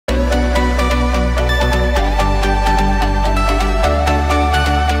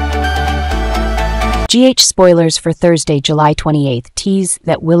Spoilers for Thursday, July 28th tease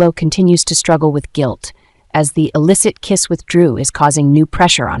that Willow continues to struggle with guilt, as the illicit kiss with Drew is causing new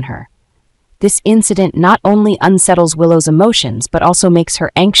pressure on her. This incident not only unsettles Willow's emotions, but also makes her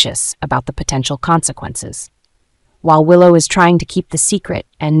anxious about the potential consequences. While Willow is trying to keep the secret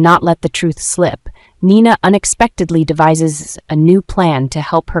and not let the truth slip, Nina unexpectedly devises a new plan to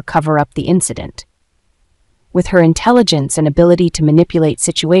help her cover up the incident. With her intelligence and ability to manipulate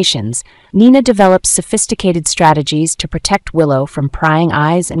situations, Nina develops sophisticated strategies to protect Willow from prying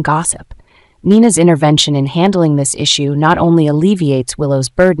eyes and gossip. Nina's intervention in handling this issue not only alleviates Willow's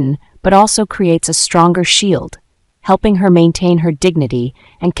burden, but also creates a stronger shield, helping her maintain her dignity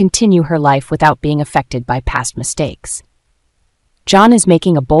and continue her life without being affected by past mistakes. John is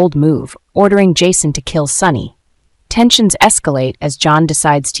making a bold move, ordering Jason to kill Sunny. Tensions escalate as John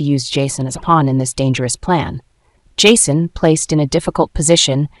decides to use Jason as a pawn in this dangerous plan. Jason, placed in a difficult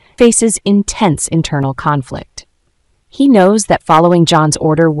position, faces intense internal conflict. He knows that following John's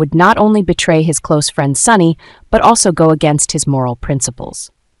order would not only betray his close friend Sunny, but also go against his moral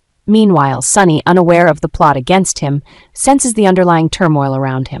principles. Meanwhile, Sunny, unaware of the plot against him, senses the underlying turmoil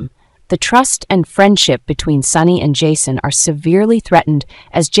around him. The trust and friendship between Sunny and Jason are severely threatened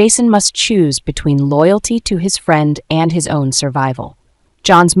as Jason must choose between loyalty to his friend and his own survival.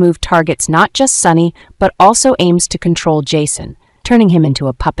 John's move targets not just Sunny, but also aims to control Jason, turning him into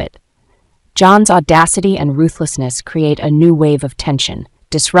a puppet. John's audacity and ruthlessness create a new wave of tension,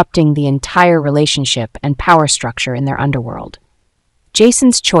 disrupting the entire relationship and power structure in their underworld.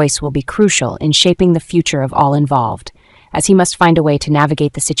 Jason's choice will be crucial in shaping the future of all involved, as he must find a way to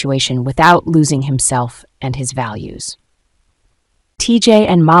navigate the situation without losing himself and his values. TJ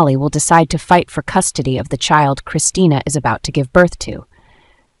and Molly will decide to fight for custody of the child Christina is about to give birth to.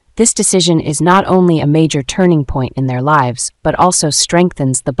 This decision is not only a major turning point in their lives, but also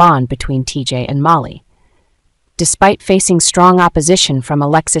strengthens the bond between TJ and Molly. Despite facing strong opposition from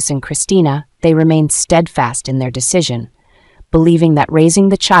Alexis and Christina, they remain steadfast in their decision, believing that raising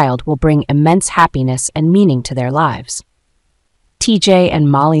the child will bring immense happiness and meaning to their lives. TJ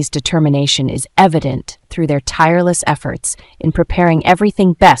and Molly's determination is evident through their tireless efforts in preparing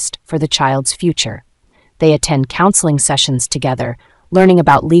everything best for the child's future. They attend counseling sessions together, learning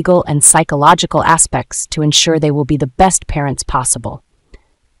about legal and psychological aspects to ensure they will be the best parents possible.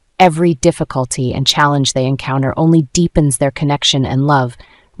 Every difficulty and challenge they encounter only deepens their connection and love,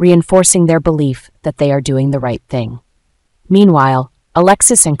 reinforcing their belief that they are doing the right thing. Meanwhile,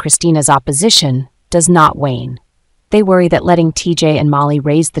 Alexis and Christina's opposition does not wane. They worry that letting TJ and Molly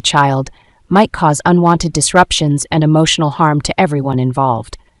raise the child might cause unwanted disruptions and emotional harm to everyone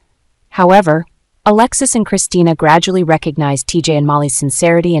involved. However, Alexis and Christina gradually recognize TJ and Molly's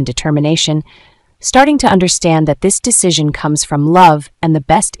sincerity and determination, starting to understand that this decision comes from love and the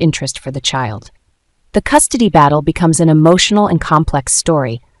best interest for the child. The custody battle becomes an emotional and complex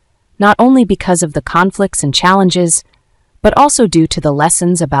story, not only because of the conflicts and challenges, but also due to the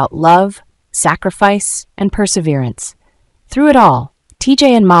lessons about love, sacrifice, and perseverance. Through it all, TJ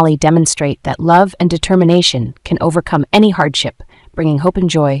and Molly demonstrate that love and determination can overcome any hardship, bringing hope and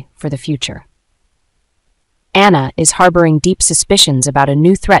joy for the future. Anna is harboring deep suspicions about a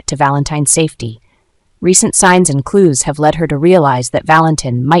new threat to Valentine's safety. Recent signs and clues have led her to realize that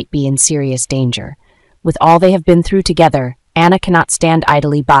Valentine might be in serious danger. With all they have been through together, Anna cannot stand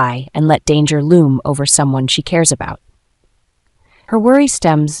idly by and let danger loom over someone she cares about. Her worry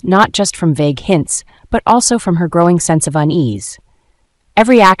stems not just from vague hints, but also from her growing sense of unease.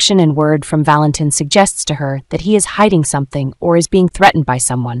 Every action and word from Valentine suggests to her that he is hiding something or is being threatened by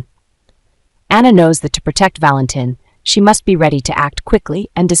someone. Anna knows that to protect Valentine, she must be ready to act quickly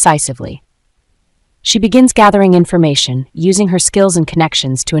and decisively. She begins gathering information, using her skills and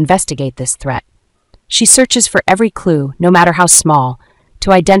connections to investigate this threat. She searches for every clue, no matter how small,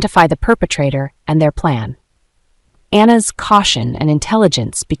 to identify the perpetrator and their plan. Anna's caution and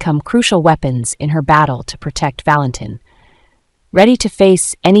intelligence become crucial weapons in her battle to protect Valentine. Ready to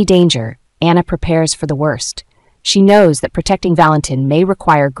face any danger, Anna prepares for the worst. She knows that protecting Valentine may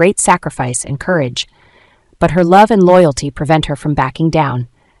require great sacrifice and courage, but her love and loyalty prevent her from backing down.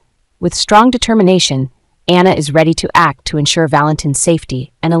 With strong determination, Anna is ready to act to ensure Valentine's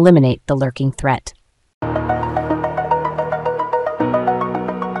safety and eliminate the lurking threat.